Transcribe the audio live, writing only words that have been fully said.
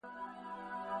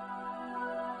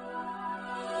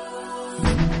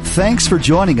Thanks for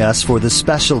joining us for the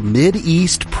special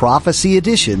Mid-East Prophecy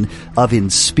edition of In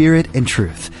Spirit and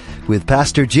Truth with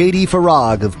Pastor J.D.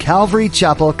 Farag of Calvary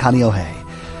Chapel,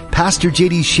 Kaneohe. Pastor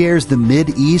J.D. shares the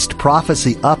Mid-East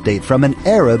Prophecy update from an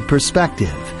Arab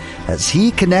perspective as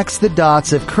he connects the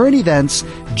dots of current events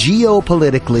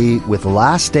geopolitically with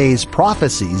last days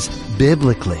prophecies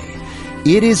biblically.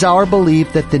 It is our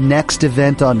belief that the next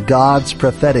event on God's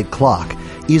prophetic clock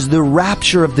is the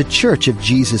rapture of the Church of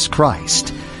Jesus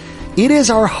Christ. It is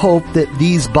our hope that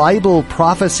these Bible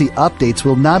prophecy updates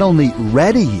will not only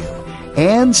ready you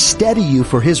and steady you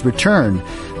for His return,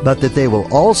 but that they will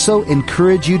also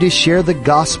encourage you to share the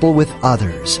gospel with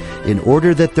others in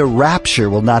order that the rapture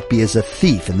will not be as a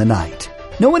thief in the night.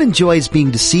 No one enjoys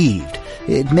being deceived.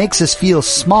 It makes us feel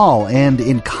small and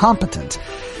incompetent.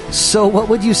 So what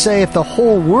would you say if the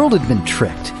whole world had been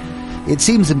tricked? It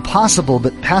seems impossible,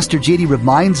 but Pastor J.D.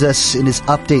 reminds us in his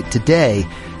update today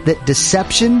that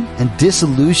deception and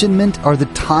disillusionment are the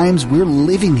times we're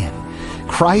living in.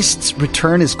 Christ's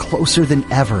return is closer than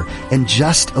ever and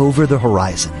just over the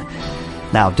horizon.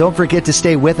 Now, don't forget to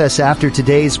stay with us after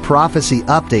today's prophecy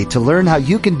update to learn how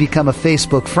you can become a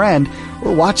Facebook friend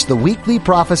or watch the weekly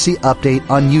prophecy update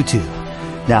on YouTube.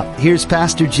 Now, here's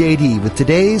Pastor J.D. with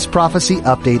today's prophecy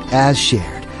update as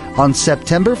shared on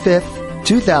September 5th,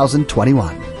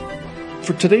 2021.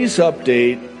 For today's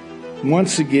update,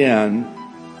 once again,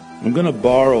 I'm going to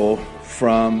borrow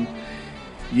from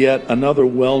yet another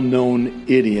well-known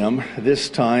idiom. This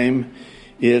time,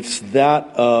 it's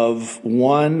that of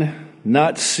one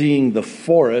not seeing the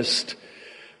forest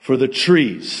for the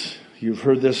trees. You've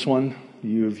heard this one.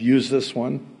 You've used this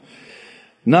one.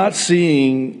 Not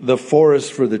seeing the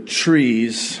forest for the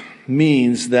trees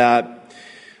means that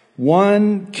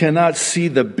one cannot see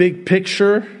the big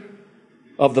picture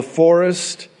of the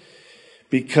forest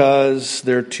because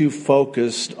they're too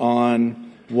focused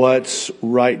on what's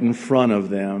right in front of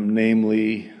them,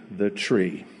 namely the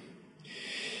tree.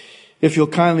 If you'll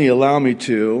kindly allow me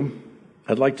to,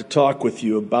 I'd like to talk with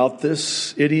you about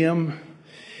this idiom,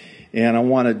 and I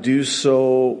want to do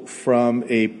so from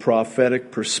a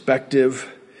prophetic perspective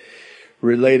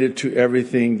related to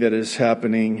everything that is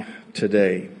happening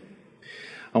today.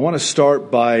 I want to start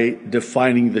by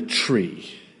defining the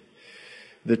tree.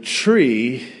 The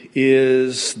tree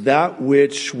is that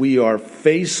which we are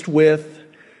faced with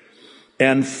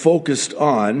and focused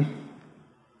on,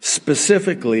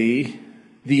 specifically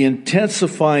the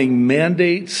intensifying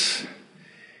mandates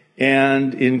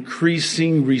and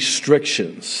increasing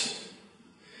restrictions.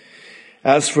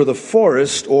 As for the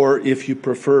forest, or if you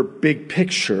prefer big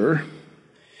picture,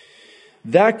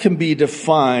 that can be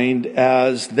defined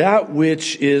as that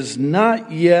which is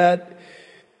not yet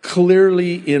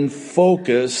clearly in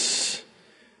focus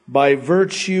by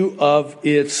virtue of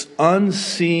its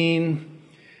unseen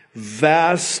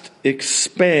vast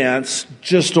expanse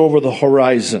just over the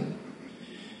horizon.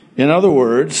 In other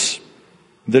words,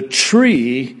 the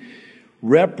tree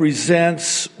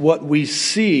represents what we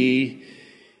see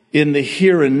in the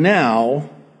here and now,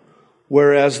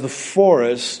 whereas the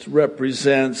forest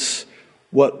represents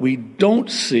what we don't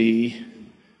see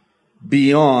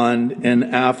beyond and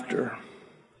after.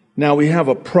 Now we have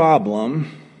a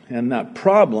problem, and that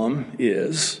problem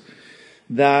is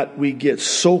that we get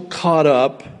so caught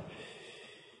up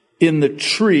in the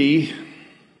tree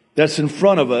that's in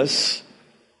front of us,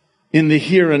 in the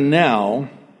here and now,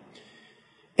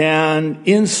 and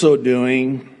in so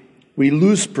doing, we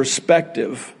lose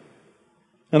perspective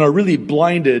and are really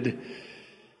blinded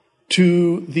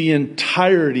to the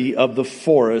entirety of the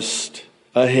forest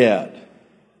ahead.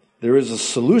 There is a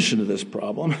solution to this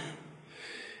problem,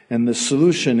 and the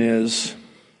solution is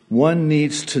one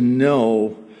needs to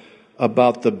know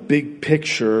about the big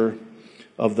picture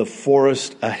of the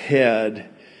forest ahead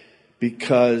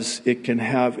because it can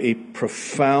have a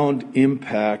profound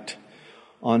impact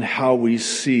on how we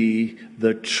see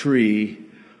the tree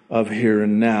of here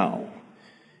and now.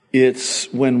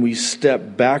 It's when we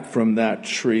step back from that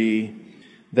tree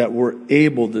that we're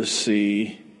able to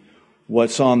see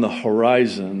what's on the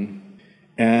horizon,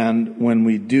 and when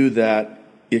we do that,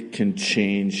 it can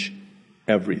change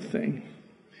everything.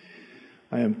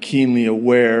 I am keenly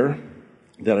aware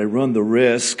that I run the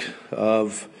risk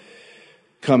of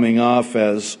coming off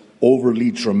as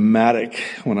overly dramatic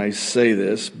when I say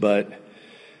this, but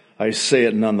I say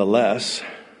it nonetheless.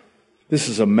 This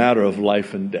is a matter of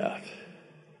life and death.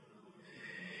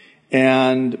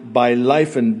 And by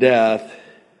life and death,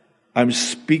 I'm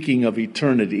speaking of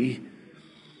eternity,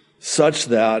 such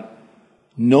that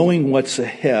knowing what's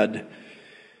ahead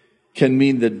can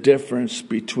mean the difference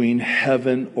between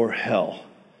heaven or hell.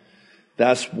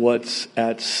 That's what's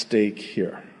at stake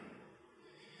here.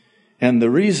 And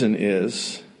the reason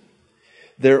is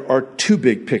there are two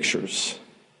big pictures.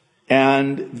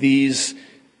 And these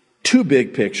two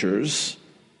big pictures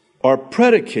are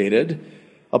predicated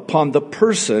upon the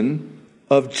person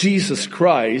of Jesus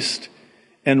Christ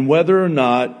and whether or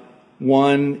not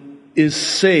one is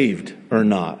saved or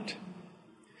not.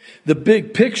 The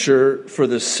big picture for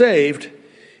the saved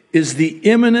is the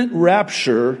imminent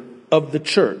rapture of the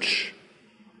church.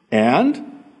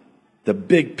 And the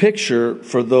big picture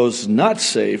for those not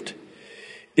saved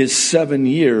is 7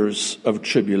 years of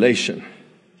tribulation.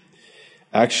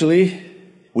 Actually,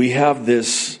 we have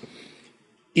this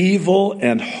evil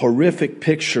and horrific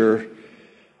picture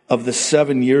of the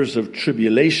 7 years of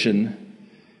tribulation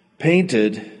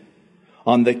painted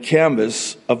on the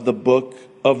canvas of the book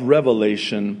of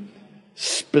Revelation,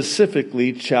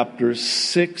 specifically chapters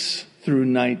 6 through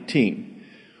 19,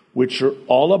 which are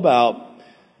all about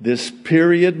this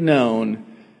period known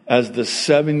as the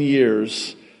 7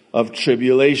 years of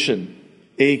tribulation,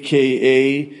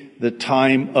 aka the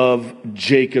time of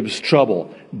Jacob's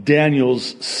trouble,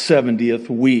 Daniel's 70th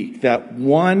week. That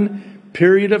one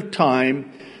period of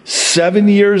time, 7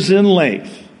 years in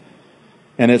length,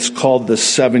 and it's called the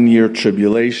 7-year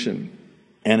tribulation.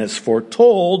 And it's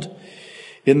foretold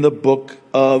in the book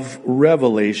of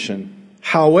Revelation.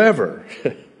 However,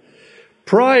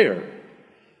 prior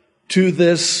to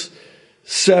this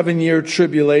 7-year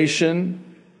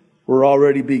tribulation, we're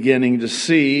already beginning to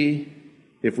see,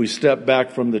 if we step back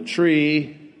from the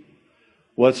tree,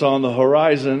 what's on the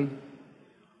horizon,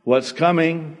 what's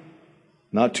coming,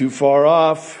 not too far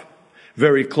off,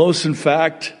 very close in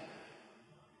fact.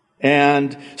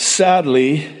 And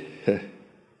sadly,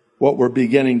 what we're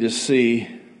beginning to see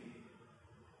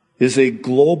is a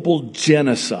global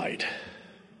genocide.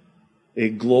 A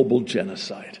global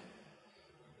genocide.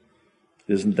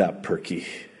 Isn't that perky?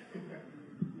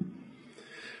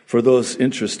 For those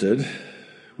interested,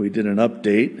 we did an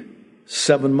update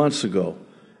 7 months ago.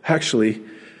 Actually,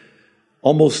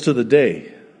 almost to the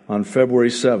day, on February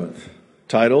 7th,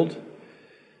 titled,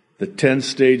 The 10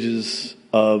 Stages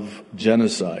of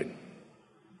Genocide.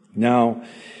 Now,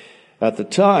 at the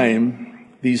time,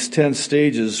 these 10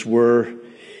 stages were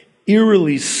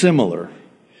eerily similar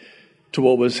to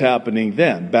what was happening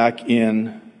then, back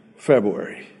in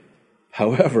February.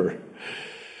 However,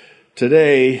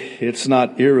 today, it's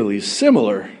not eerily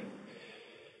similar.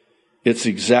 It's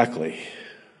exactly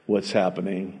what's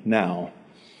happening now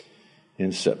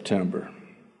in September.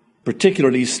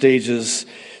 Particularly stages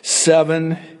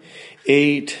 7,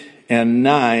 8, and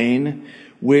 9,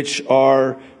 which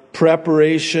are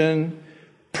preparation,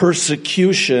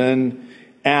 persecution,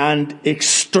 and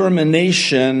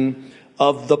extermination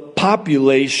of the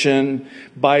population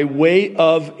by way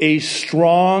of a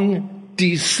strong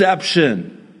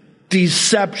deception.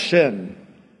 Deception.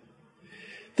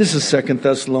 This is 2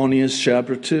 Thessalonians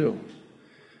chapter 2.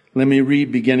 Let me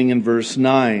read beginning in verse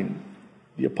 9.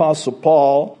 The Apostle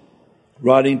Paul,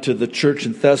 writing to the church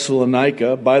in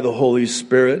Thessalonica by the Holy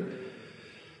Spirit,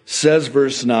 says,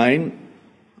 verse 9,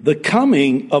 the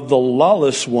coming of the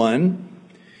lawless one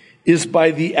is by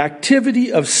the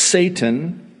activity of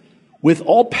Satan with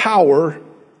all power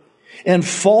and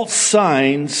false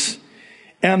signs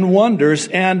and wonders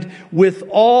and with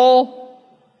all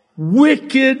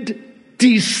wicked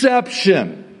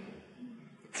deception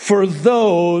for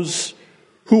those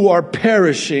who are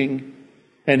perishing.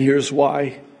 And here's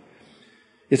why.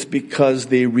 It's because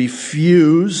they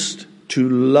refused to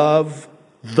love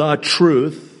the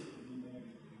truth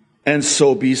and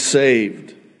so be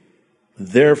saved.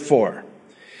 Therefore,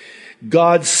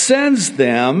 God sends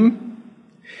them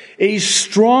a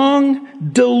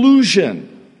strong delusion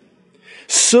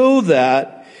so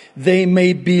that they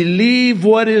may believe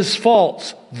what is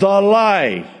false, the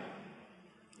lie,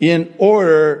 in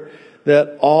order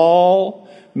that all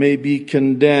may be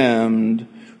condemned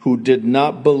who did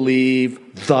not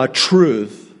believe the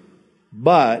truth,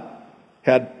 but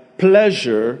had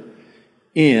pleasure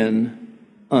in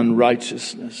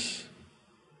unrighteousness.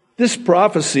 This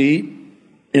prophecy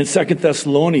in 2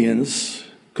 Thessalonians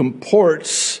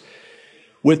comports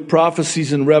with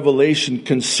prophecies in Revelation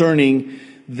concerning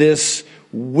this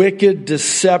wicked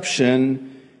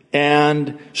deception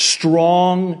and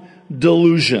strong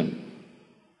delusion.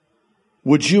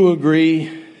 Would you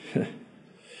agree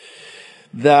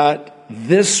that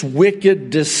this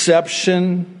wicked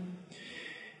deception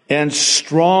and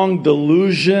strong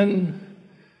delusion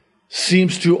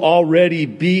seems to already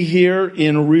be here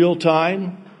in real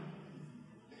time?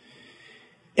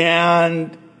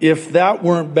 And if that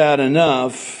weren't bad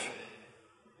enough,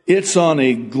 it's on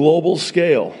a global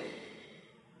scale.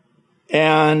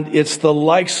 And it's the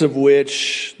likes of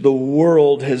which the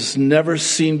world has never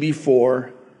seen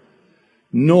before,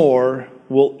 nor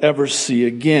will ever see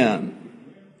again.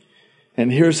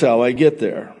 And here's how I get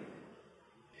there.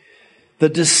 The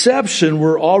deception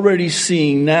we're already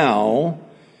seeing now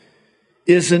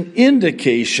is an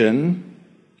indication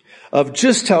of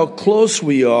just how close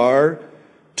we are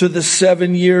to the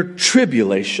 7-year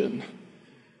tribulation,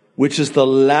 which is the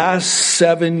last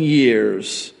 7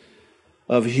 years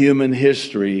of human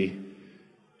history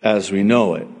as we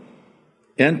know it.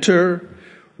 Enter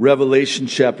Revelation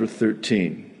chapter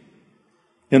 13.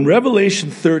 In Revelation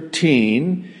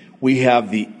 13, we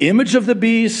have the image of the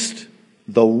beast,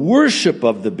 the worship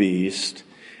of the beast,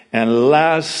 and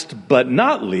last but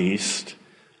not least,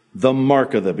 the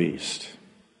mark of the beast.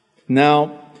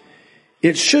 Now,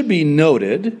 it should be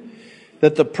noted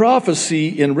that the prophecy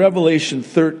in Revelation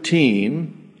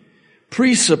 13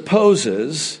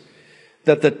 presupposes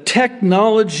that the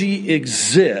technology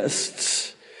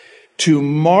exists to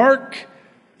mark,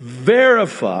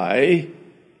 verify,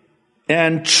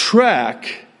 and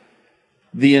track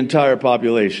the entire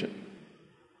population.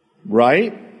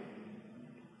 Right?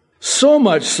 So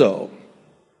much so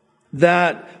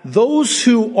that those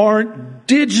who aren't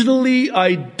digitally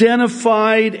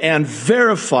identified and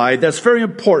verified, that's very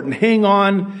important. Hang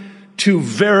on to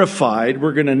verified.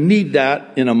 We're going to need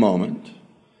that in a moment.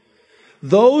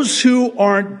 Those who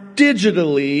aren't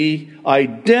digitally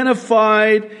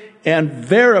identified and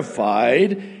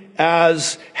verified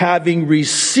as having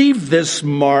received this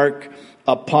mark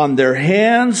upon their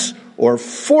hands or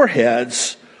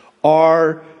foreheads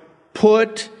are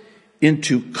put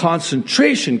into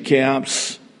concentration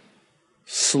camps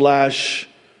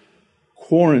 /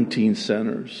 quarantine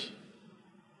centers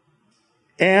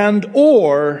and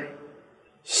or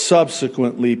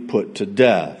subsequently put to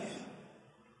death.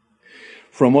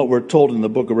 From what we're told in the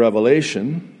book of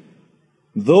Revelation,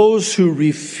 those who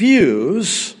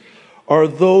refuse are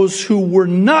those who were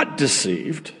not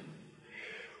deceived,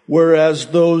 whereas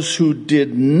those who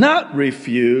did not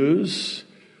refuse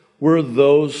were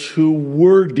those who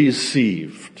were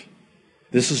deceived.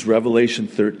 This is Revelation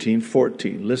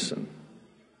 13:14. Listen.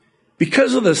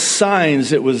 Because of the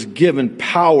signs it was given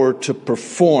power to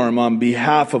perform on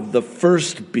behalf of the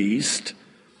first beast,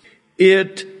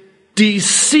 it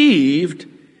deceived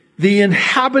the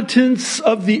inhabitants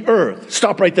of the earth.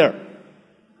 Stop right there.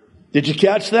 Did you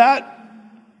catch that?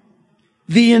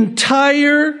 The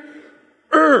entire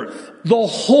earth, the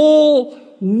whole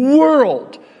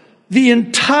world, the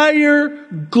entire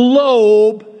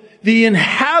globe, the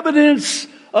inhabitants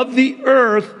of the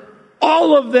earth,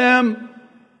 all of them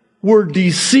were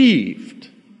deceived.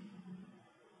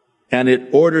 And it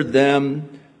ordered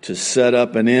them to set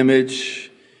up an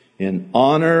image in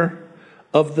honor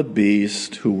of the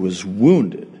beast who was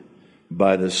wounded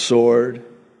by the sword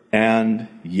and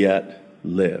yet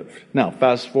lived. Now,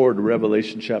 fast forward to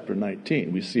Revelation chapter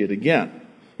 19. We see it again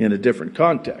in a different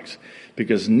context,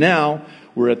 because now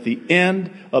we're at the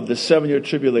end of the 7-year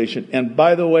tribulation. And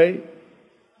by the way,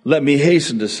 let me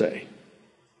hasten to say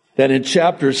that in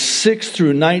chapters 6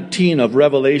 through 19 of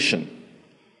Revelation,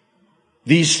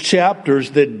 these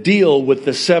chapters that deal with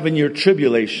the 7-year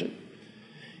tribulation,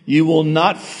 you will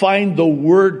not find the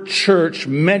word church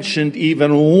mentioned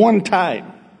even one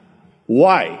time.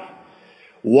 Why?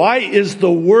 Why is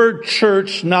the word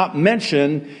church not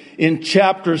mentioned in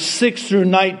chapters 6 through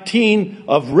 19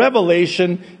 of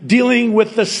Revelation dealing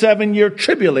with the 7-year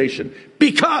tribulation?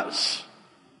 Because,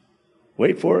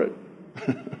 wait for it,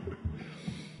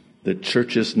 the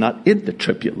church is not in the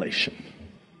tribulation.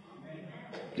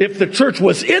 If the church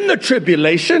was in the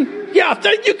tribulation, yeah,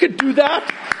 then you could do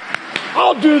that.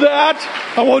 I'll do that.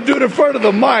 I won't do it in front of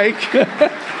the mic.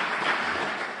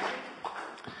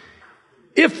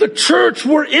 If the church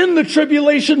were in the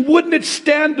tribulation, wouldn't it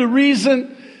stand to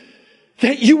reason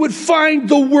that you would find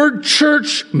the word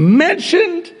church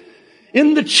mentioned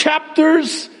in the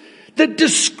chapters that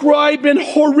describe in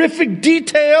horrific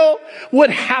detail what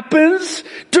happens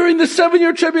during the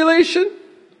 7-year tribulation?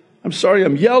 I'm sorry,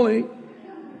 I'm yelling.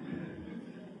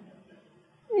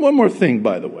 One more thing,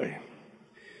 by the way.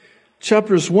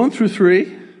 Chapters 1 through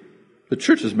 3, the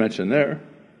church is mentioned there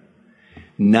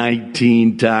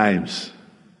 19 times.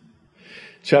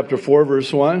 Chapter 4,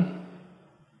 verse 1,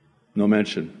 no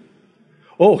mention.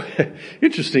 Oh,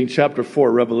 interesting, chapter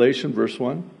 4, Revelation, verse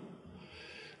 1.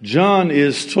 John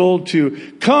is told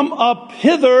to come up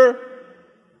hither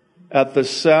at the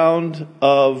sound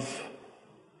of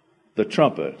the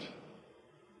trumpet.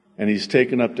 And he's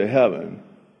taken up to heaven.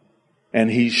 And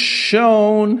he's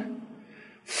shown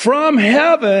from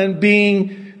heaven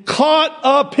being caught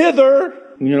up hither.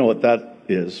 You know what that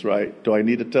is, right? Do I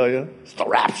need to tell you? It's the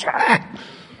rapture.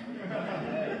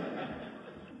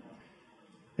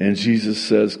 And Jesus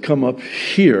says, come up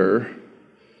here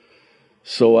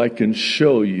so I can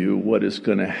show you what is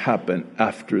going to happen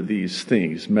after these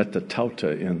things.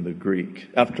 Metatauta in the Greek.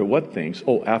 After what things?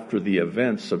 Oh, after the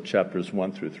events of chapters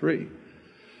 1 through 3.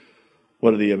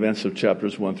 What are the events of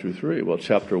chapters 1 through 3? Well,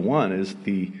 chapter 1 is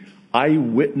the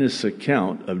eyewitness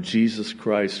account of Jesus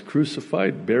Christ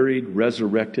crucified, buried,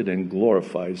 resurrected, and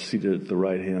glorified, seated at the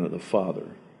right hand of the Father.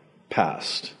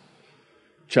 Past.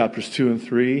 Chapters 2 and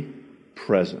 3,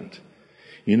 present.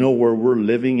 You know where we're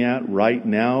living at right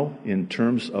now in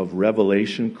terms of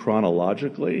Revelation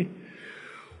chronologically?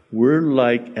 We're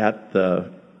like at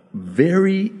the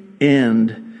very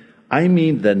end. I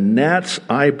mean the gnat's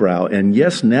eyebrow, and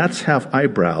yes, gnats have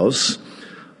eyebrows,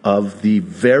 of the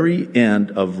very end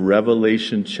of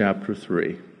Revelation chapter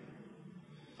 3.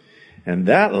 And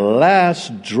that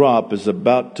last drop is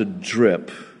about to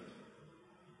drip,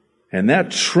 and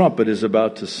that trumpet is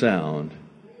about to sound.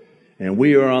 And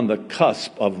we are on the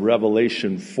cusp of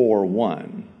Revelation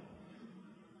 4:1,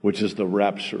 which is the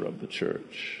rapture of the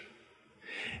church.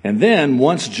 And then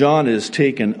once John is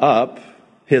taken up,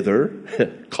 hither,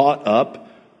 caught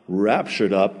up,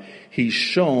 raptured up, he's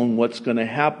shown what's going to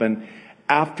happen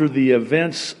after the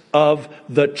events of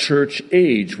the church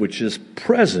age, which is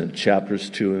present, chapters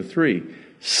 2 and 3.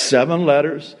 7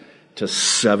 letters to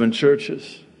 7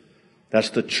 churches.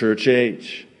 That's the church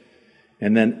age.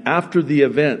 And then after the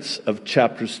events of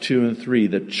chapters 2 and 3,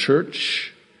 the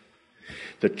church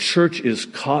is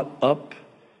caught up,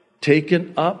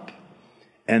 taken up,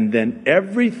 and then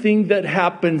everything that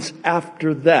happens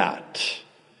after that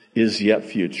is yet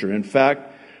future. In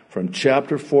fact, from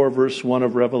chapter 4, verse 1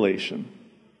 of Revelation,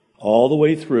 all the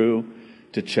way through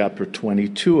to chapter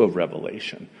 22 of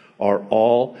Revelation are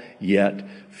all yet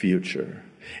future.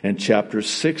 And chapters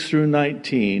 6 through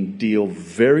 19 deal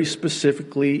very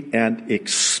specifically and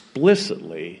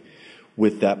explicitly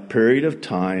with that period of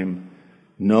time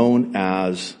known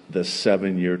as the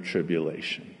 7-year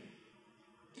tribulation.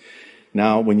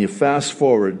 Now, when you fast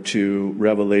forward to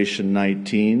Revelation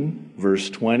 19, verse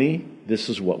 20, this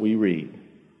is what we read.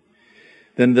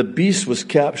 Then the beast was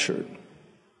captured,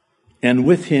 and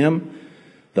with him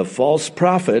the false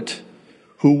prophet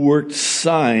who worked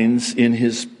signs in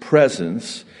his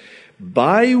presence,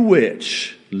 by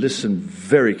which, listen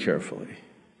very carefully,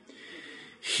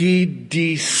 he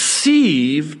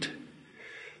deceived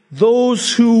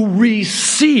those who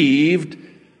received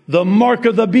the mark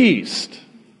of the beast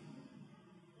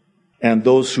and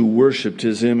those who worshipped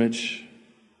his image.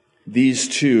 These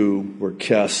two were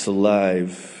cast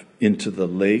alive into the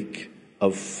lake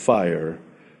of fire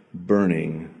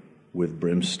burning with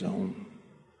brimstone.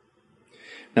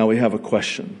 Now we have a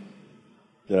question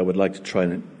that I would like to try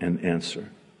and answer.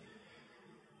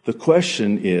 The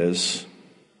question is,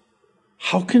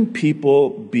 how can people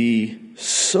be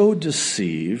so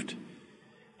deceived,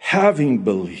 having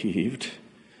believed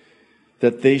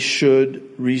that they should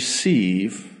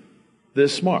receive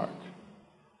this mark?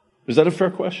 Is that a fair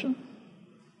question?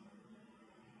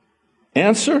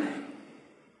 Answer: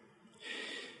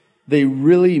 they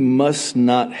really must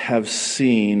not have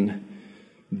seen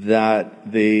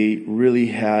that they really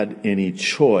had any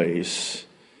choice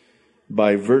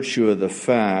by virtue of the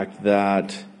fact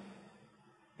that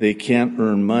they can't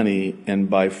earn money and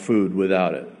buy food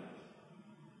without it.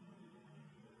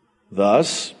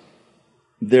 Thus,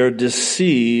 they're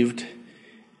deceived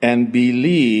and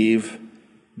believe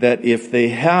that if they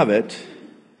have it,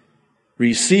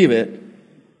 receive it,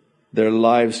 their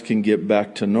lives can get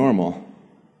back to normal,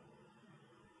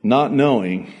 not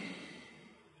knowing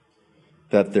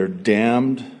that they're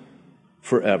damned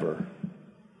forever.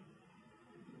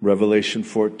 Revelation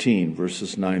 14,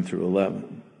 verses 9 through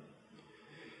 11.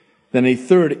 Then a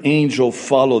third angel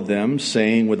followed them,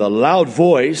 saying with a loud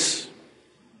voice,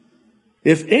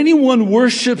 "If anyone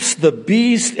worships the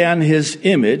beast and his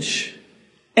image,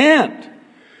 and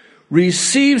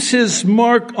receives his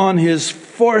mark on his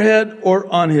forehead or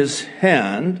on his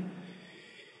hand,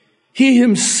 he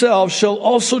himself shall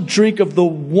also drink of the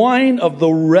wine of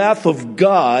the wrath of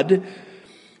God,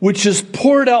 which is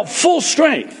poured out full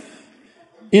strength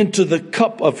into the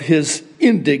cup of his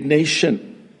indignation.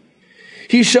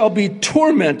 He shall be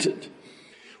tormented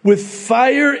with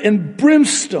fire and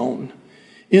brimstone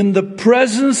in the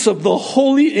presence of the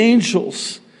holy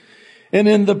angels and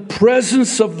in the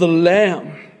presence of the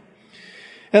Lamb.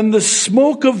 And the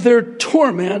smoke of their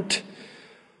torment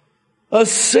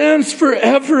ascends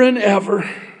forever and ever.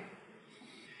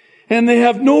 And they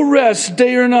have no rest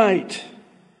day or night,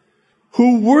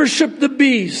 who worship the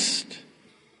beast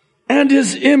and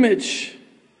his image,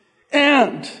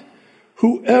 and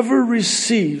whoever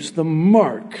receives the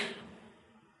mark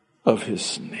of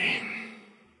his name.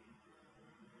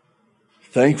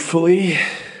 Thankfully,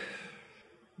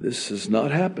 this has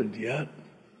not happened yet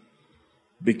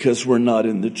because we're not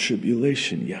in the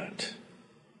tribulation yet.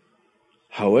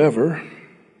 However,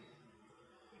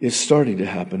 it's starting to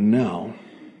happen now,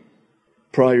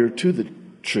 prior to the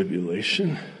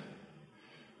tribulation,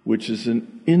 which is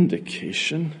an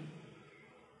indication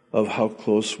of how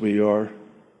close we are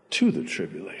to the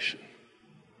tribulation.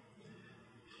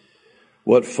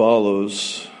 What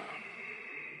follows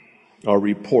are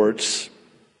reports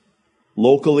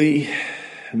locally,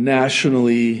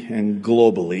 nationally, and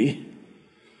globally,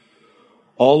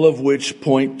 all of which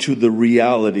point to the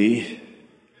reality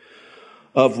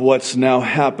of what's now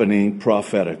happening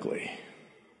prophetically.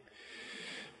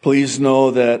 Please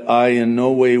know that I in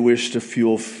no way wish to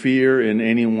fuel fear in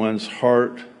anyone's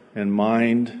heart and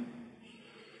mind.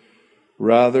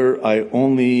 Rather, I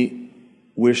only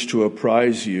wish to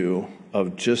apprise you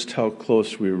of just how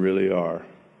close we really are.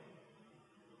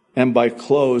 And by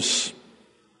close,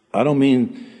 I don't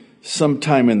mean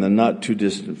sometime in the not too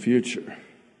distant future,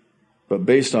 but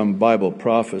based on Bible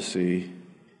prophecy,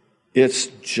 it's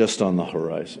just on the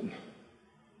horizon.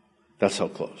 That's how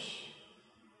close.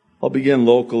 I'll begin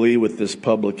locally with this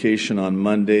publication on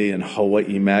Monday in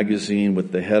Hawaii Magazine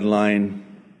with the headline,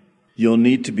 "You'll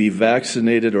need to be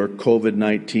vaccinated or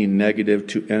COVID-19 negative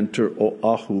to enter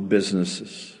Oahu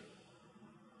businesses."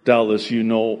 Doubtless you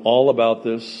know all about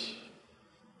this,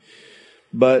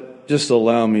 but just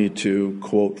allow me to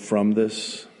quote from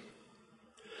this.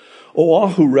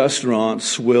 Oahu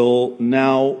restaurants will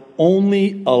now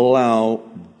only allow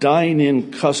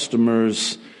dine-in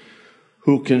customers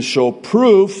who can show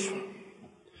proof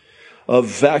of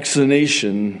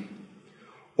vaccination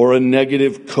or a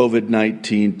negative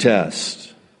COVID-19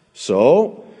 test.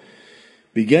 So,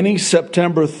 beginning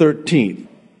September 13th,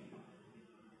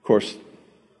 of course,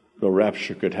 the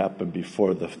rapture could happen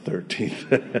before the 13th.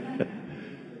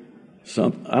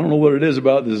 I don't know what it is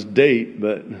about this date,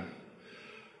 but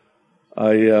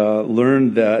I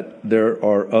learned that there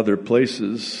are other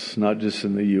places, not just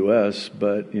in the U.S.,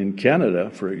 but in Canada,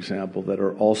 for example, that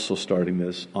are also starting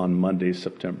this on Monday,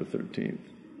 September 13th.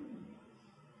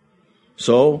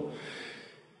 So,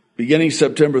 beginning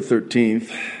September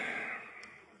 13th,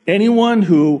 anyone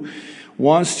who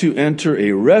wants to enter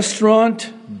a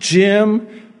restaurant, gym,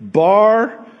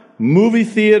 bar, movie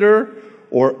theater,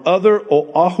 or other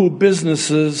Oahu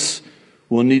businesses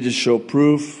will need to show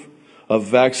proof of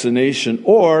vaccination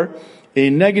or a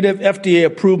negative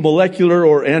FDA-approved molecular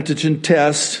or antigen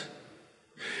test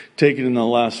taken in the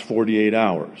last 48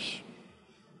 hours.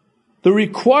 The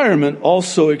requirement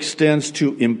also extends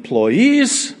to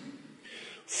employees,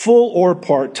 full or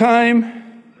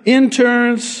part-time,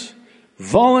 interns,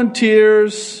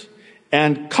 volunteers,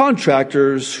 and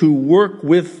contractors who work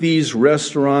with these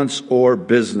restaurants or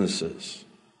businesses.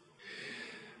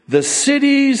 The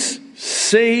city's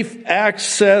Safe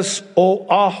Access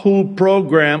Oahu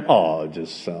program. Oh, it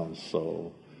just sounds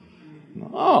so...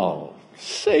 Oh,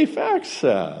 safe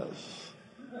access.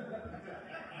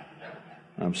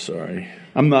 I'm sorry.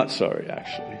 I'm not sorry,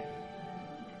 actually.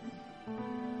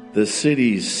 The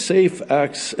city's Safe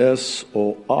Access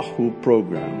Oahu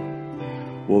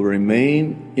program will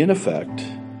remain in effect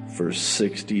for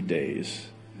 60 days.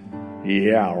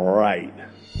 Yeah, right.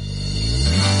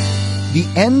 The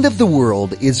end of the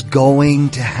world is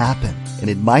going to happen, and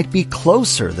it might be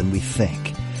closer than we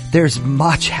think. There's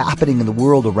much happening in the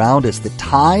world around us that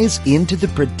ties into the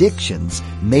predictions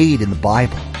made in the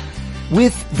Bible.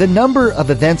 With the number of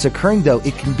events occurring, though,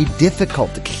 it can be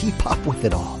difficult to keep up with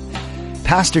it all.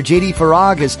 Pastor J.D.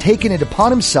 Farag has taken it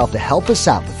upon himself to help us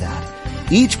out with that.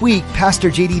 Each week, Pastor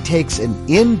J.D. takes an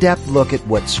in-depth look at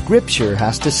what Scripture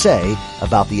has to say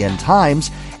about the end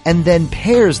times and then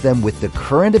pairs them with the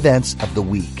current events of the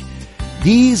week.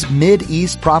 These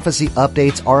Mid-East prophecy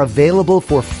updates are available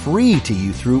for free to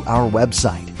you through our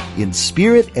website,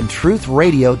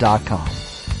 inspiritandtruthradio.com.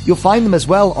 You'll find them as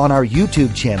well on our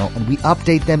YouTube channel, and we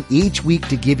update them each week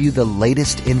to give you the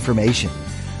latest information.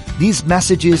 These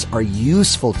messages are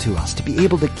useful to us to be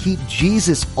able to keep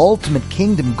Jesus' ultimate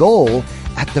kingdom goal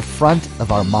at the front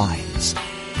of our minds.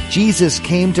 Jesus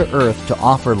came to earth to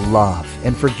offer love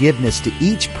and forgiveness to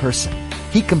each person.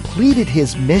 He completed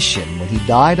his mission when he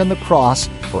died on the cross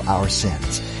for our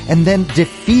sins, and then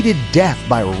defeated death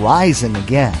by rising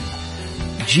again.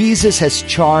 Jesus has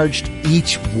charged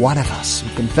each one of us who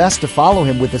confess to follow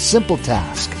him with a simple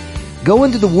task. Go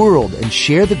into the world and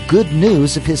share the good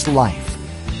news of his life.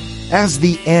 As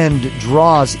the end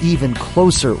draws even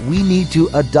closer, we need to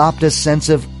adopt a sense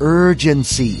of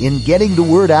urgency in getting the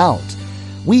word out.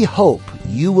 We hope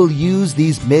you will use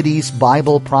these Mideast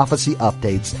Bible prophecy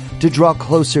updates to draw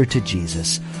closer to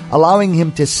Jesus, allowing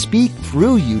Him to speak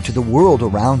through you to the world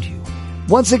around you.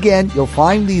 Once again, you'll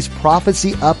find these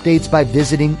prophecy updates by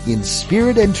visiting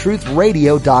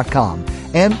inspiritandtruthradio.com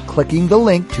and clicking the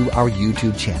link to our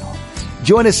YouTube channel.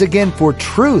 Join us again for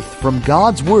truth from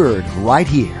God's Word right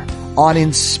here on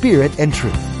In Spirit and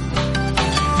Truth.